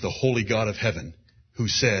to face the holy God of heaven, who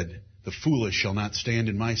said, "The foolish shall not stand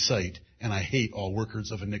in my sight, and I hate all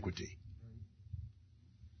workers of iniquity."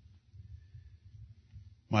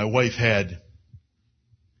 My wife had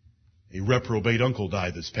a reprobate uncle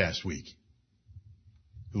die this past week,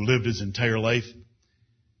 who lived his entire life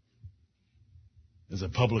as a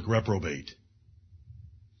public reprobate,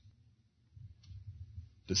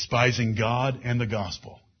 despising God and the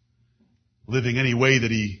gospel, living any way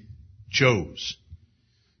that he chose,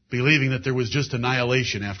 believing that there was just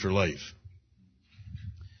annihilation after life.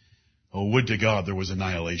 Oh, would to God there was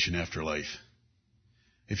annihilation after life.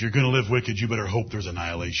 If you're going to live wicked, you better hope there's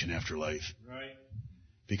annihilation after life. Right.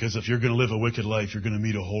 Because if you're going to live a wicked life, you're going to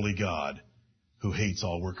meet a holy God who hates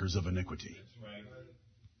all workers of iniquity. That's right.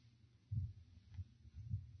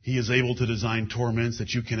 He is able to design torments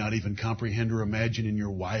that you cannot even comprehend or imagine in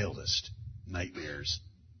your wildest nightmares.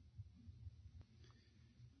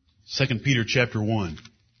 2 Peter chapter 1.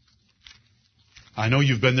 I know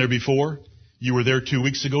you've been there before. You were there 2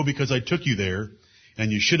 weeks ago because I took you there,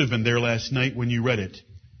 and you should have been there last night when you read it.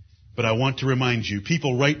 But I want to remind you,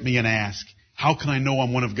 people write me and ask, how can I know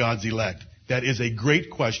I'm one of God's elect? That is a great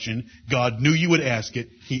question. God knew you would ask it.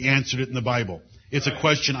 He answered it in the Bible. It's a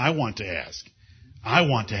question I want to ask. I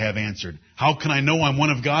want to have answered. How can I know I'm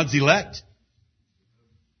one of God's elect?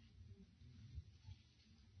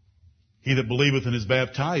 He that believeth and is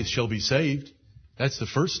baptized shall be saved. That's the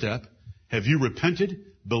first step. Have you repented?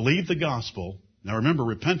 Believed the gospel. Now remember,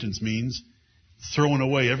 repentance means throwing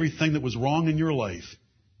away everything that was wrong in your life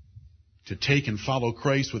to take and follow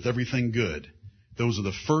Christ with everything good. Those are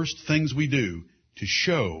the first things we do to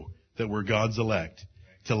show that we're God's elect.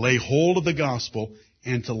 To lay hold of the gospel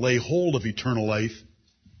and to lay hold of eternal life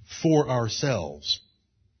for ourselves.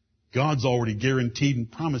 God's already guaranteed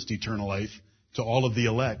and promised eternal life to all of the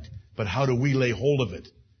elect. But how do we lay hold of it?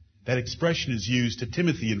 That expression is used to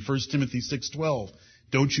Timothy in 1 Timothy 6:12.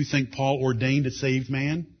 Don't you think Paul ordained a saved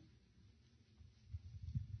man?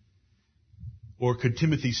 Or could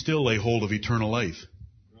Timothy still lay hold of eternal life?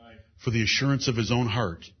 Right. For the assurance of his own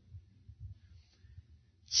heart.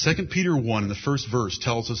 2 Peter 1 in the first verse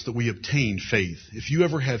tells us that we obtained faith. If you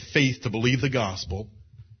ever have faith to believe the gospel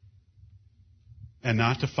and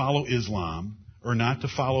not to follow Islam or not to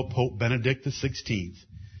follow Pope Benedict XVI,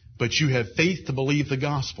 but you have faith to believe the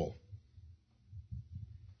gospel,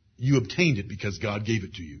 you obtained it because God gave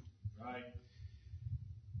it to you. Right.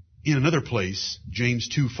 In another place, James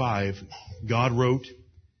 2:5, God wrote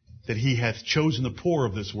that he hath chosen the poor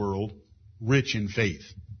of this world rich in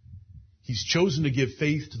faith. He's chosen to give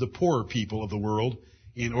faith to the poorer people of the world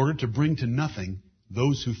in order to bring to nothing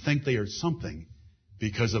those who think they are something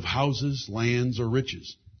because of houses, lands, or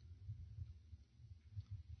riches.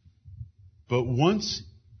 But once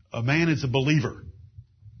a man is a believer,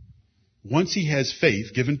 once he has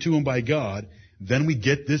faith given to him by God, then we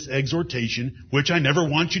get this exhortation, which I never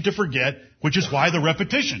want you to forget, which is why the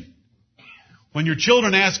repetition. When your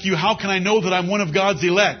children ask you, how can I know that I'm one of God's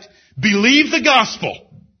elect? Believe the gospel.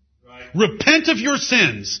 Right. Repent of your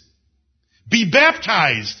sins. Be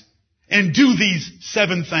baptized. And do these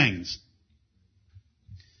 7 things.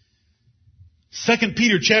 2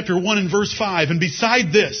 Peter chapter 1 and verse 5. And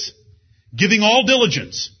beside this, giving all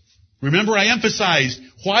diligence. Remember, I emphasized,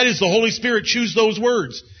 why does the Holy Spirit choose those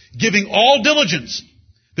words? Giving all diligence.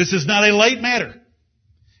 This is not a light matter.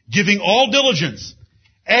 Giving all diligence.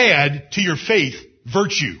 Add to your faith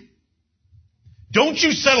virtue. Don't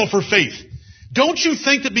you settle for faith. Don't you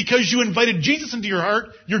think that because you invited Jesus into your heart,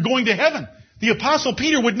 you're going to heaven. The Apostle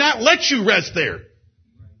Peter would not let you rest there.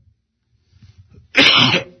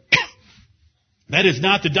 That is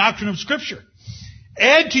not the doctrine of Scripture.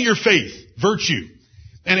 Add to your faith virtue.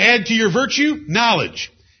 And add to your virtue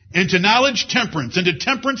knowledge. And to knowledge temperance. And to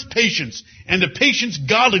temperance patience. And to patience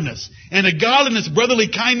godliness. And to godliness brotherly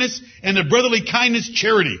kindness. And to brotherly kindness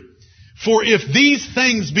charity. For if these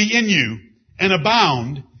things be in you and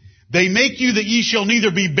abound, They make you that ye shall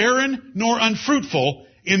neither be barren nor unfruitful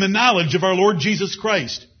in the knowledge of our Lord Jesus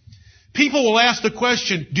Christ. People will ask the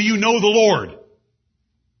question, do you know the Lord?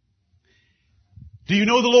 Do you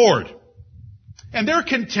know the Lord? And they're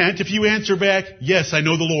content if you answer back, yes, I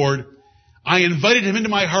know the Lord. I invited him into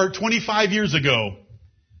my heart 25 years ago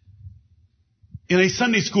in a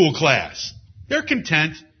Sunday school class. They're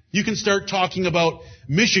content. You can start talking about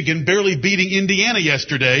Michigan barely beating Indiana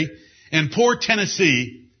yesterday and poor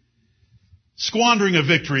Tennessee squandering a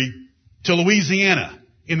victory to Louisiana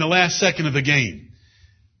in the last second of the game.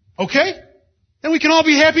 Okay? Then we can all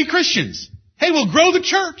be happy Christians. Hey, we'll grow the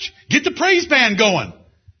church. Get the praise band going.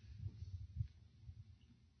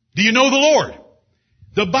 Do you know the Lord?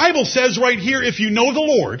 The Bible says right here, if you know the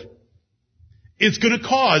Lord, it's going to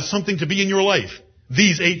cause something to be in your life.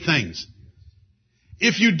 These 8 things.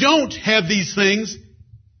 If you don't have these things,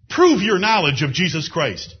 prove your knowledge of Jesus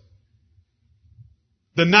Christ.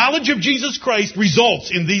 The knowledge of Jesus Christ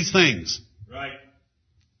results in these things. Right.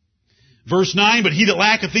 Verse 9, but he that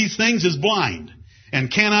lacketh these things is blind,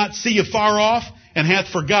 and cannot see afar off, and hath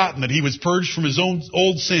forgotten that he was purged from his own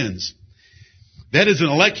old sins. That is an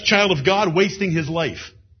elect child of God wasting his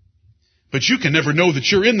life. But you can never know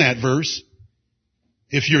that you're in that verse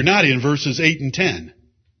if you're not in verses 8 and 10.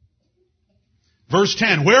 Verse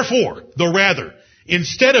 10, wherefore, the rather,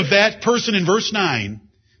 instead of that person in verse 9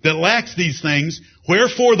 that lacks these things,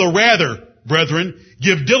 wherefore the rather, brethren,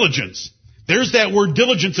 give diligence. There's that word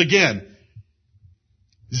diligence again.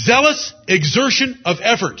 Zealous exertion of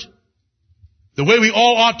effort. The way we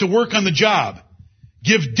all ought to work on the job.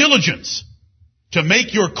 Give diligence to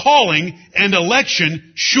make your calling and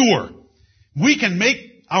election sure. We can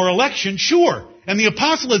make our election sure. And the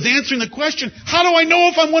apostle is answering the question, how do I know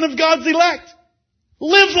if I'm one of God's elect?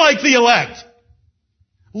 Live like the elect.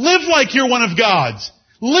 Live like you're one of God's.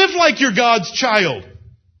 Live like you're God's child.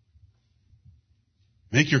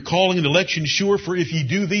 Make your calling and election sure, for if ye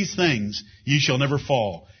do these things, ye shall never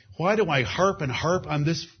fall. Why do I harp on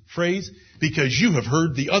this phrase? Because you have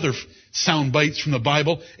heard the other sound bites from the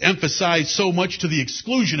Bible emphasize so much to the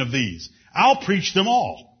exclusion of these. I'll preach them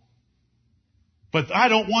all. But I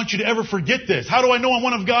don't want you to ever forget this. How do I know I'm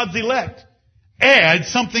one of God's elect? Add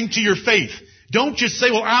something to your faith. Don't just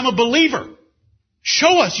say, well, I'm a believer.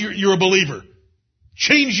 Show us you're a believer.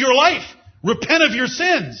 Change your life. Repent of your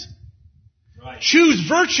sins. Right. Choose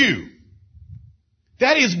virtue.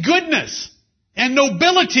 That is goodness and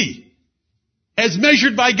nobility as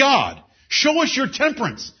measured by God. Show us your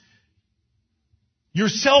temperance. Your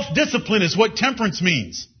self-discipline is what temperance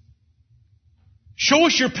means. Show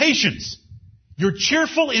us your patience. Your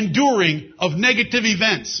cheerful enduring of negative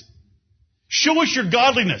events. Show us your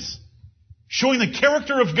godliness. Showing the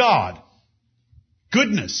character of God.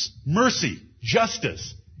 Goodness, mercy,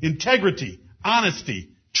 justice, integrity, honesty,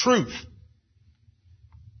 truth.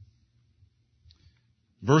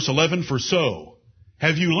 Verse 11, for so.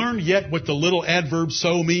 Have you learned yet what the little adverb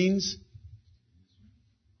so means?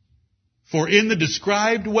 For in the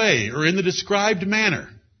described way, or in the described manner,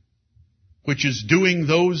 which is doing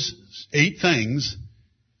those 8 things,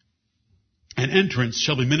 an entrance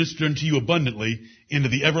shall be ministered unto you abundantly into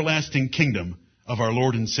the everlasting kingdom of our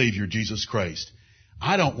Lord and Savior Jesus Christ.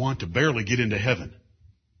 I don't want to barely get into heaven.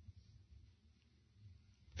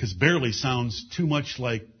 Because barely sounds too much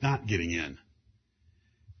like not getting in.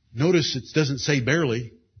 Notice it doesn't say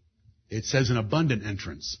barely. It says an abundant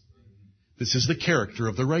entrance. This is the character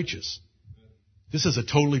of the righteous. This is a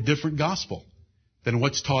totally different gospel than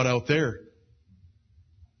what's taught out there.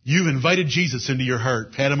 You've invited Jesus into your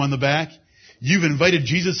heart. Pat him on the back. You've invited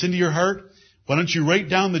Jesus into your heart. Why don't you write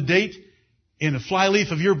down the date in a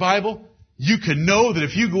flyleaf of your Bible? You can know that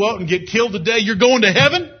if you go out and get killed today, you're going to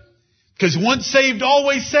heaven. Because once saved,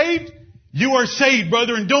 always saved. You are saved,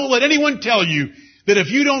 brother, and don't let anyone tell you that if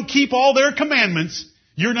you don't keep all their commandments,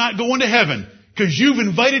 you're not going to heaven. Because you've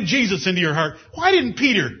invited Jesus into your heart. Why didn't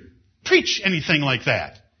Peter preach anything like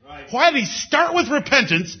that? Right. Why did he start with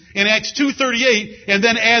repentance in Acts 2:38 and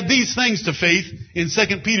then add these things to faith in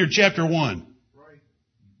 2 Peter chapter 1?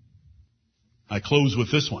 I close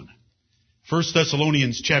with this one. 1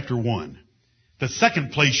 Thessalonians chapter 1. The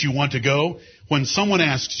second place you want to go when someone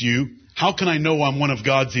asks you, how can I know I'm one of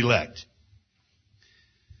God's elect?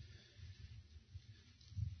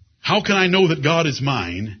 How can I know that God is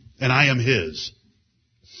mine and I am His?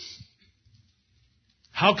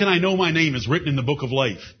 How can I know my name is written in the book of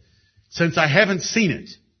life? Since I haven't seen it,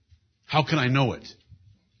 how can I know it?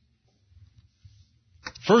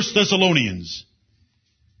 1 Thessalonians,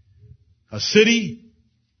 a city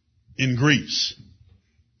in Greece.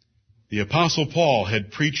 The Apostle Paul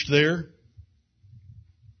had preached there.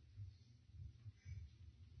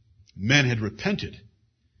 men had repented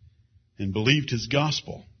and believed his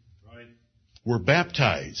gospel, Right. were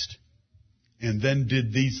baptized, and then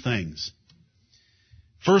did these things.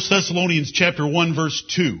 1 Thessalonians chapter 1 verse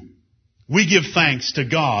 2. We give thanks to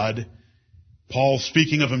God, Paul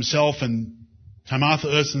speaking of himself and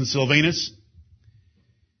Timotheus and Silvanus.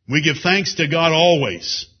 We give thanks to God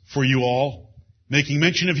always for you all, making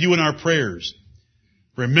mention of you in our prayers,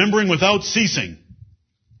 remembering without ceasing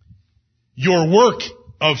your work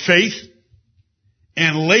of faith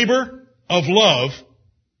and labor of love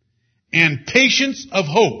and patience of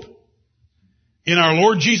hope in our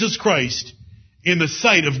Lord Jesus Christ in the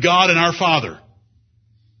sight of God and our Father,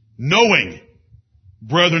 knowing,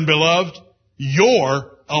 brethren beloved,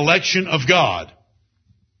 your election of God.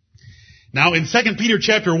 Now in 2 Peter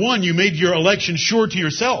chapter 1, you made your election sure to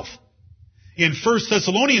yourself. In 1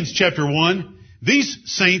 Thessalonians chapter 1, these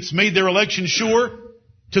saints made their election sure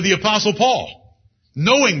to the Apostle Paul,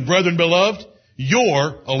 knowing, brethren beloved,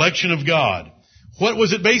 your election of God. What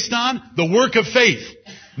was it based on? The work of faith.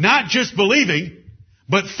 Not just believing,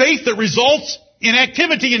 but faith that results in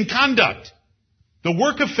activity and conduct. The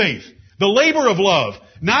work of faith. The labor of love.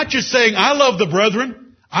 Not just saying, I love the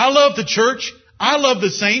brethren, I love the church, I love the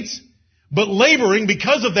saints, but laboring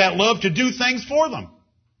because of that love to do things for them.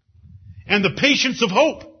 And the patience of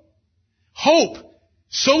hope. Hope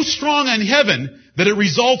so strong in heaven that it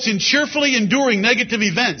results in cheerfully enduring negative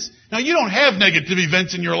events. Now you don't have negative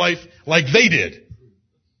events in your life like they did.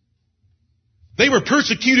 They were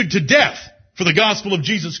persecuted to death for the gospel of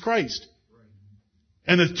Jesus Christ.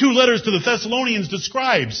 And the 2 letters to the Thessalonians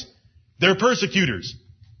describes their persecutors.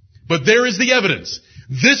 But there is the evidence.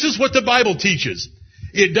 This is what the Bible teaches.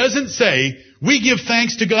 It doesn't say, we give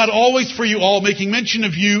thanks to God always for you all, making mention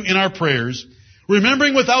of you in our prayers,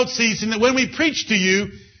 remembering without ceasing that when we preached to you,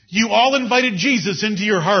 you all invited Jesus into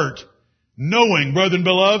your heart, knowing, brethren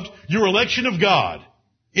beloved, your election of God.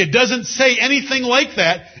 It doesn't say anything like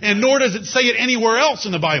that, and nor does it say it anywhere else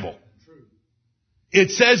in the Bible.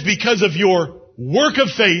 It says because of your work of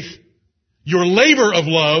faith, your labor of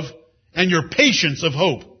love, and your patience of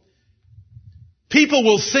hope. People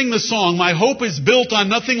will sing the song, my hope is built on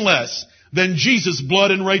nothing less than Jesus'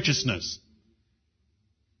 blood and righteousness.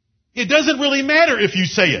 It doesn't really matter if you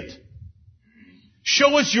say it.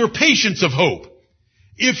 Show us your patience of hope.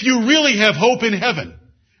 If you really have hope in heaven,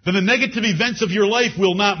 then the negative events of your life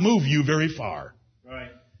will not move you very far.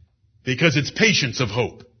 Right. Because it's patience of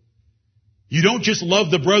hope. You don't just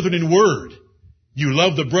love the brethren in word. You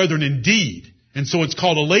love the brethren in deed. And so it's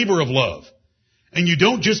called a labor of love. And you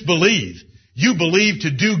don't just believe. You believe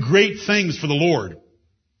to do great things for the Lord.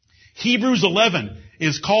 Hebrews 11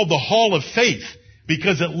 is called the Hall of Faith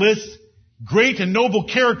because it lists great and noble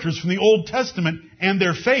characters from the Old Testament and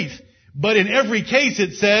their faith. But in every case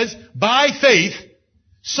it says, by faith,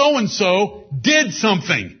 so-and-so did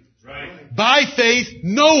something. Right. By faith,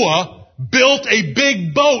 Noah built a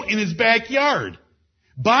big boat in his backyard.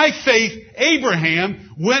 By faith,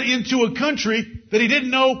 Abraham went into a country that he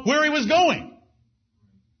didn't know where he was going.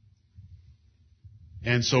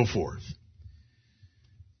 And so forth.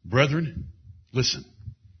 Brethren, listen.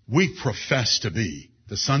 We profess to be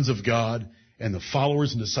the sons of God and the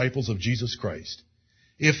followers and disciples of Jesus Christ.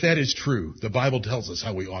 If that is true, the Bible tells us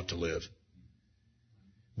how we ought to live.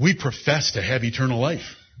 We profess to have eternal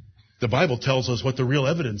life. The Bible tells us what the real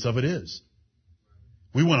evidence of it is.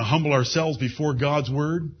 We want to humble ourselves before God's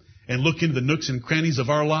Word and look into the nooks and crannies of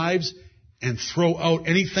our lives and throw out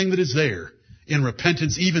anything that is there in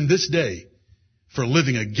repentance even this day for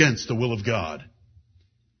living against the will of God.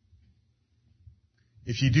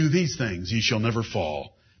 If you do these things, ye shall never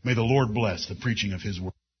fall. May the Lord bless the preaching of His Word.